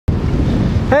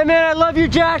Hey man, I love your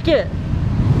jacket.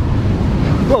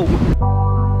 Whoa.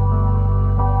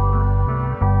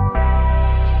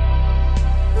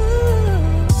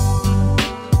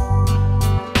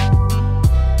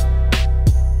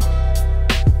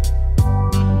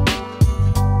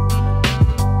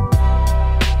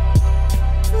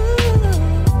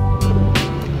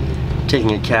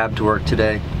 Taking a cab to work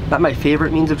today. Not my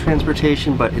favorite means of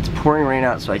transportation, but it's pouring rain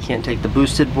out, so I can't take the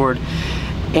boosted board.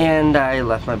 And I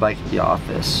left my bike at the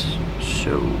office.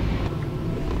 So,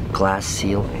 glass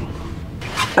ceiling.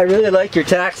 I really like your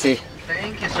taxi.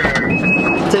 Thank you,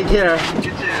 sir. Take care. You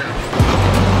too.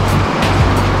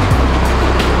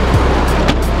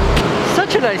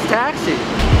 Such a nice taxi.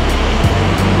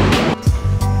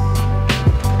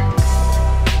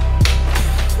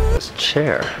 This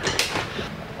chair.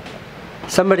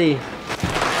 Somebody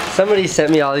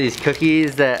sent me all these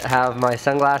cookies that have my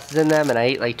sunglasses in them, and I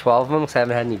ate like 12 of them because I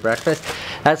haven't had any breakfast.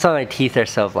 That's why my teeth are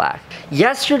so black.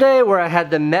 Yesterday, where I had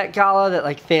the Met Gala, that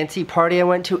like fancy party I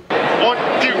went to. 1,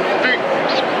 2,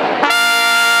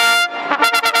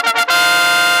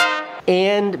 3.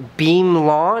 And Beam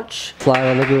launch. Flying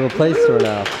on the Google Play Store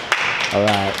now. All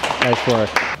right, nice work.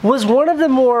 Was one of the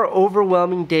more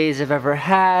overwhelming days I've ever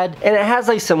had, and it has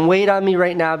like some weight on me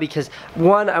right now because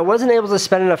one, I wasn't able to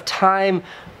spend enough time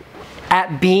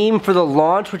at Beam for the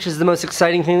launch, which is the most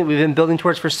exciting thing that we've been building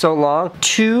towards for so long.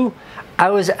 Two, I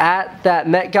was at that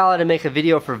Met Gala to make a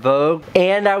video for Vogue,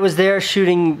 and I was there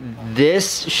shooting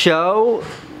this show.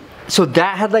 So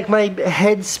that had like my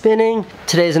head spinning.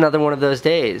 Today's another one of those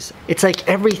days. It's like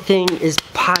everything is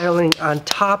piling on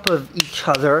top of each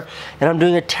other, and I'm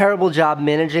doing a terrible job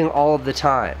managing all of the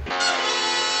time.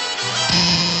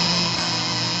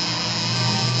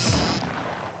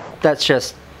 That's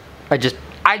just,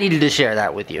 I needed to share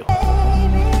that with you.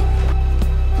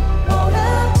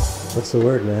 What's the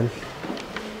word, man?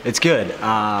 It's good.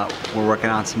 We're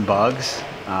working on some bugs.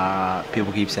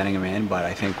 People keep sending them in, but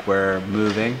I think we're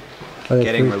moving.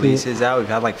 Getting releases out. We've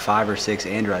had like 5 or 6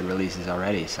 Android releases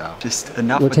already, so just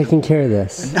enough. We're taking care of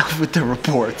this. Enough with the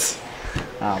reports.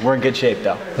 We're in good shape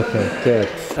though. Okay, good.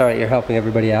 All right, you're helping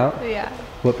everybody out? Yeah.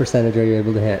 What percentage are you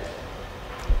able to hit?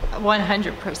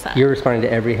 100%. You're responding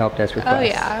to every help desk request. Oh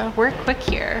yeah, we're quick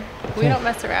here. Okay. We don't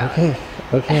mess around.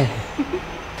 Okay.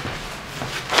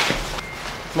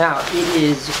 Now, it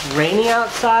is raining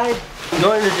outside. I'm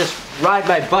going to just ride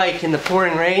my bike in the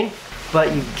pouring rain.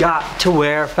 But you've got to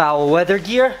wear foul weather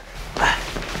gear.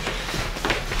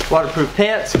 Waterproof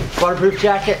pants, waterproof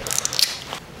jacket.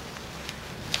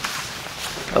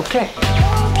 Okay.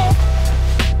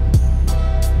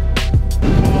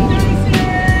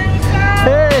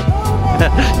 Hey!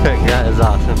 That is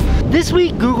awesome. This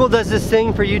week, Google does this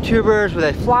thing for YouTubers where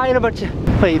they fly in a bunch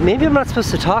of... Wait, maybe I'm not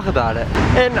supposed to talk about it.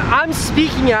 And I'm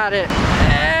speaking at it.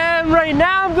 And right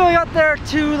now I'm going up there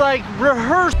to like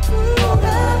rehearse.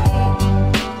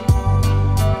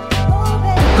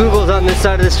 Google's on this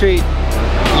side of the street,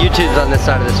 YouTube's on this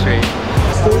side of the street.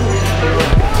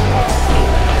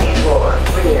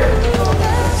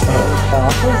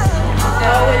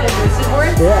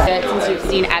 Yeah. Since you've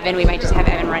seen Evan, we might just have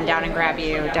Evan run down and grab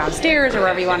you downstairs or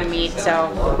wherever you want to meet, so.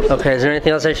 Okay, is there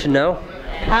anything else I should know?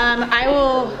 I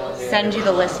will send you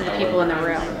the list of the people in the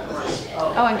room.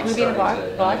 Oh, and can we be in a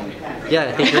vlog? Yeah,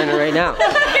 I think you're in it right now.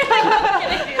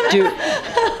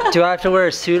 Do I have to wear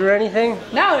a suit or anything?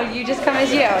 No, you just come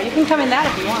as you. You can come in that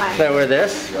if you want. Can I wear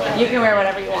this? You can wear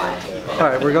whatever you want.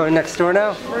 Alright, we're going next door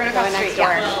now? We're gonna go next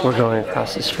door. We're going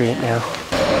across the street now.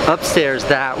 Upstairs,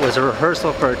 that was a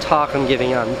rehearsal for a talk I'm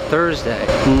giving on Thursday.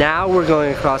 Now we're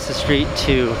going across the street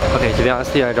to, okay, to be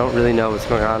honest with you, I don't really know what's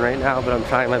going on right now, but I'm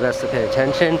trying my best to pay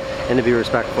attention and to be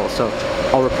respectful. So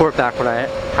I'll report back when I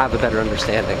have a better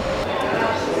understanding.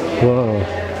 Whoa.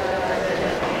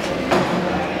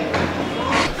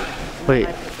 Wait,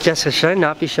 Jessica, should I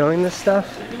not be showing this stuff?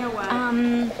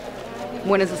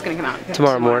 When is this gonna come out?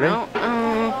 Tomorrow morning?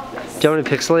 Do you want me to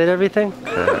pixelate everything?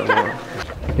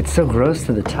 It's so gross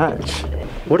to the touch.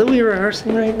 What are we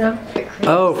rehearsing right now?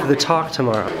 Oh, for the talk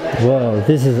tomorrow. Whoa,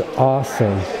 this is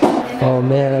awesome. Oh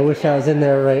man, I wish I was in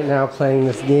there right now playing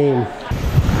this game.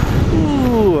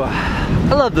 Ooh,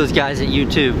 I love those guys at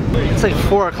YouTube. It's like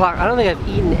 4 o'clock. I don't think I've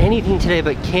eaten anything today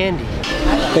but candy.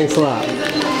 Thanks a lot.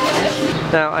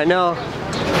 Now, I know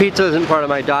pizza isn't part of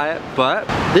my diet, but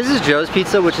this is Joe's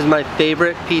Pizza, which is my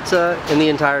favorite pizza in the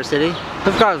entire city.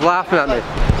 This guy's laughing at me.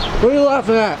 What are you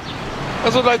laughing at?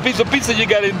 That's a nice piece of pizza you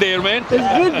got in there, man. It's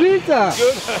good pizza.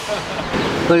 Good.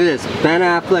 Look at this. Ben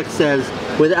Affleck says,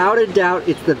 without a doubt,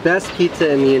 it's the best pizza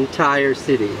in the entire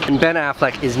city. And Ben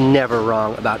Affleck is never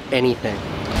wrong about anything.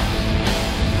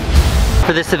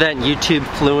 For this event, YouTube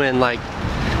flew in like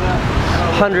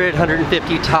 100,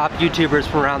 150 top YouTubers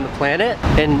from around the planet,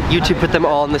 and YouTube put them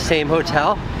all in the same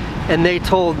hotel. And they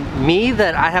told me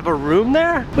that I have a room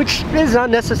there, which is not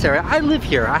necessary. I live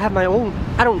here. I have my own.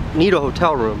 I don't need a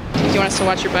hotel room. Do you want us to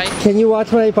watch your bike? Can you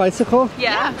watch my bicycle?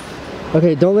 Yeah.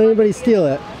 Okay, don't let anybody steal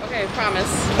it. Okay,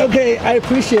 promise. Okay, I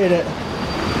appreciate it.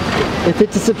 If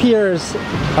it disappears,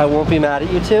 I won't be mad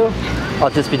at you two. I'll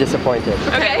just be disappointed.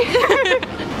 Okay.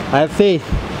 I have faith.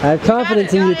 I have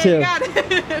confidence in you two.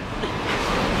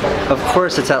 Of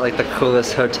course it's at like the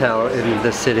coolest hotel in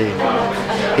the city.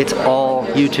 It's all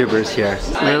YouTubers here.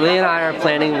 Lily and I are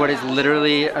planning what is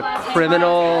literally a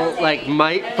criminal, like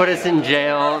might put us in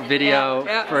jail video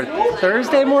for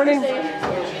Thursday morning.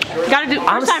 Gotta do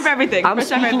first time for everything. I'm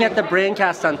speaking at the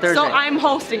Braincast on Thursday. So I'm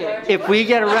hosting it. If we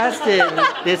get arrested,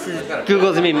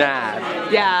 Google's gonna be mad.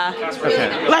 Yeah.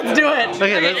 Okay. Let's do it.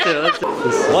 Okay, let's do it. Let's do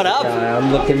it. What up?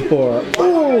 I'm looking for.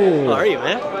 Ooh. How are you,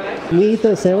 man? Can we eat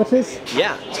those sandwiches?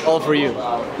 Yeah, it's all for you.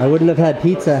 I wouldn't have had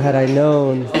pizza had I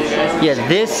known. Yeah,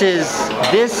 this is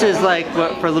like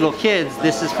what for little kids.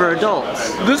 This is for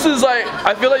adults. This is like,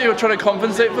 I feel like you're trying to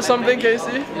compensate for something,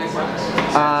 Casey.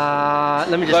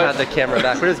 Let me just have the camera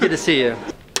back. But it's good to see you.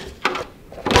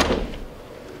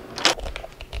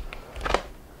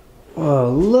 Whoa,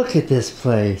 look at this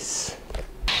place.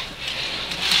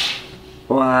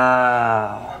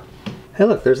 Wow. Hey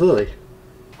look, there's Lily.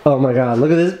 Oh my god,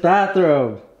 look at this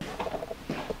bathroom.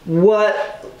 What?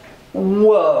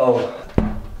 Whoa.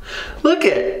 Look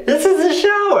it, this is a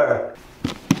shower.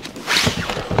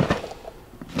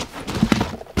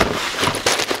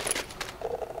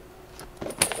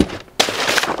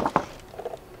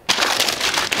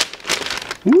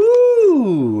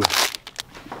 Woo!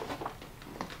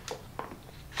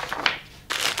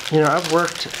 You know, I've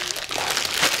worked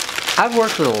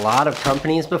with a lot of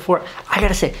companies before. I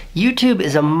gotta say, YouTube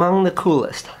is among the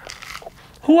coolest.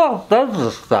 Who else does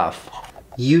this stuff?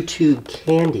 YouTube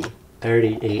Candy. I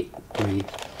already ate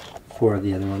 4 of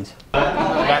the other ones.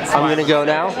 I'm gonna go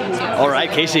now. All right,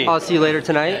 Casey. I'll see you later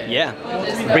tonight. Yeah.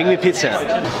 Bring me pizza.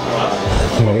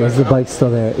 Okay, is the bike still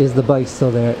there? Is the bike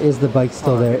still there? Is the bike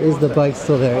still there? Is the bike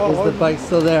still there? Is the bike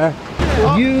still there?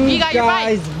 You got your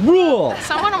bike. guys rule!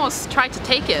 Someone almost tried to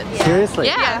take it. Seriously?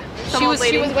 Yeah. She was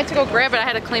went to go grab it. I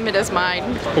had to claim it as mine.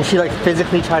 And she like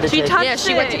physically tried to take it? Yeah,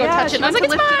 she went to go touch it. And I was like,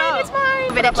 it's mine, it's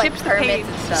mine. But it chips permits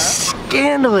and stuff.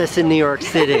 Scandalous in New York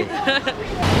City.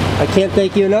 I can't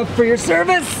thank you enough for your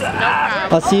service. No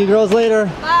problem. I'll see you girls later.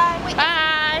 Bye. Bye.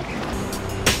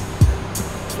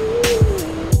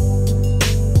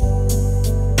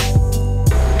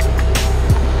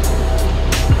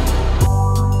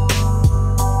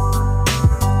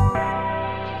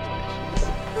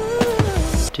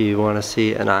 Do you want to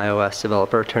see an iOS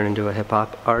developer turn into a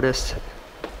hip-hop artist?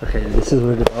 Okay, this is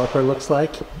what a developer looks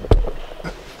like.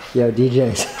 Yo,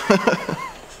 DJs.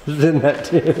 This is in that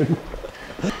tune.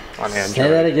 On Android. Say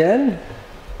that again?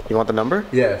 You want the number?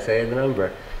 Yeah, say the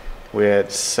number. We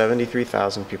had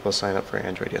 73,000 people sign up for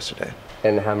Android yesterday.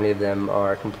 And how many of them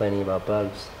are complaining about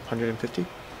bugs? 150?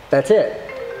 That's it.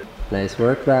 Nice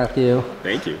work, Matthew.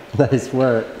 Thank you. Nice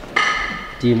work.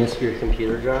 Do you miss your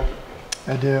computer, John?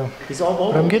 I do. He's all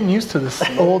mobile. But I'm getting used to this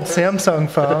old Samsung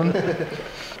phone.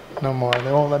 No more.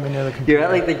 They won't let me near the computer. You're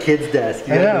at like the kid's desk.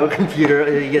 You got no computer.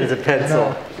 All you get is a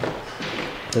pencil.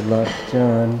 Good luck,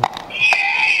 John.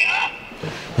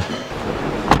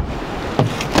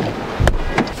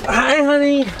 Hi,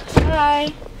 honey.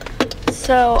 Hi.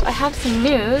 So I have some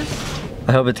news.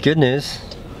 I hope it's good news.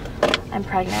 I'm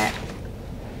pregnant.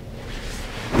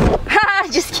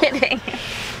 Just kidding.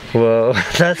 Whoa,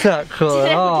 that's not cool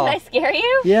at all. Did I scare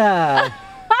you? Yeah.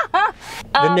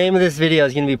 The name of this video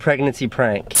is gonna be Pregnancy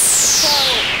Prank.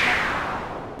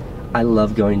 I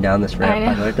love going down this ramp,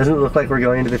 by the way. Doesn't it look like we're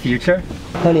going into the future?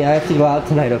 Honey, I have to go out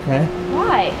tonight, okay?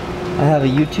 Why? I have a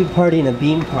YouTube party and a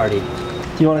Beam party.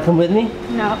 Do you want to come with me?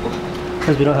 No.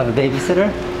 Because we don't have a babysitter?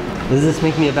 Does this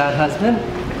make me a bad husband?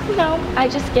 No, I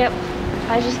just get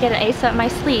an ace up my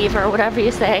sleeve or whatever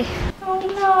you say. Oh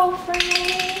no,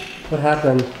 Franny. What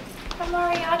happened? The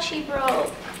mariachi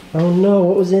broke. Oh no,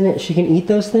 what was in it? She can eat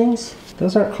those things?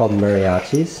 Those aren't called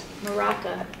mariachis.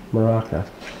 Maraca. Maraca.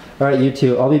 All right, you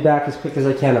two. I'll be back as quick as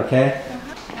I can, okay?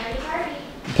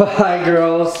 Bye,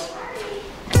 girls.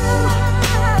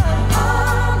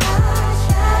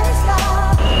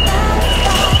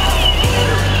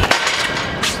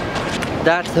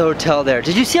 That's the hotel there.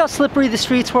 Did you see how slippery the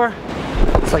streets were?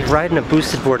 It's like riding a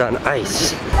boosted board on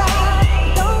ice.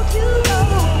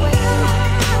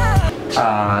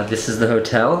 This is the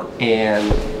hotel,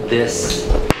 and this is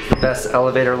the best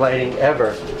elevator lighting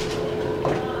ever.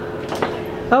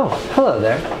 Oh, hello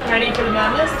there. Ready for the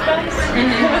madness, guys?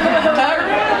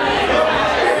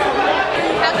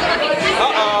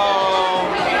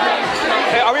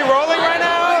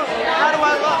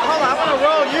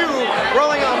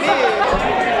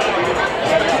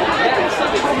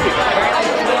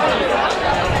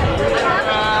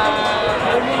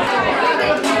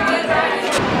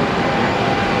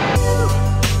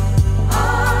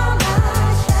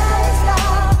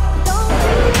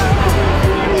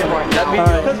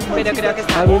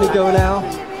 I'm gonna go now.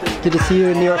 Good to see you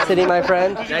in New York City, my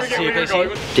friend. Nice to see you,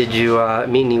 Casey. Did you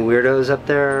meet any weirdos up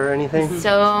there or anything?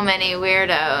 So many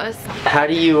weirdos. How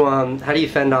do you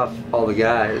fend off all the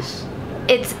guys?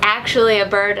 It's actually a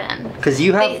burden. Because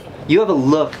you have a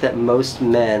look that most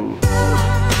men.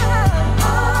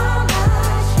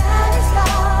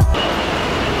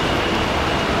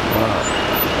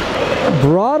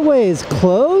 Broadway is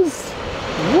closed?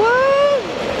 What?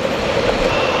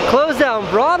 Closed down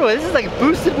Broadway? This is like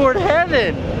boosted board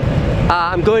heaven.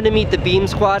 I'm going to meet the Beam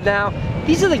Squad now.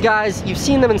 These are the guys, you've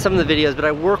seen them in some of the videos, but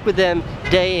I work with them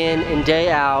day in and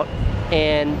day out,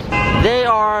 and they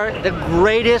are the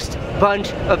greatest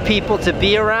bunch of people to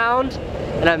be around,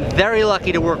 and I'm very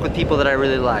lucky to work with people that I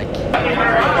really like.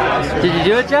 Did you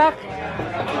do it, Jack?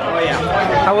 Oh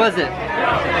yeah. How was it?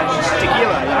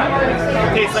 Tequila.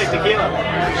 It tastes like tequila.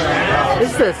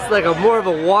 This is like more of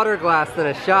a water glass than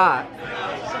a shot.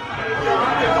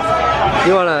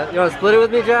 You wanna split it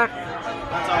with me, Jack?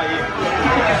 That's all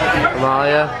you.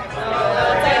 Amalia?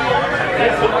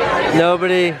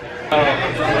 Nobody?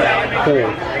 Cool.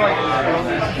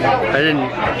 I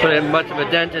didn't put in much of a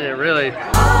dent in it, really.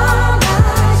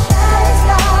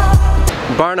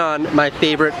 Barnon, my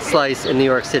favorite slice in New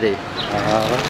York City.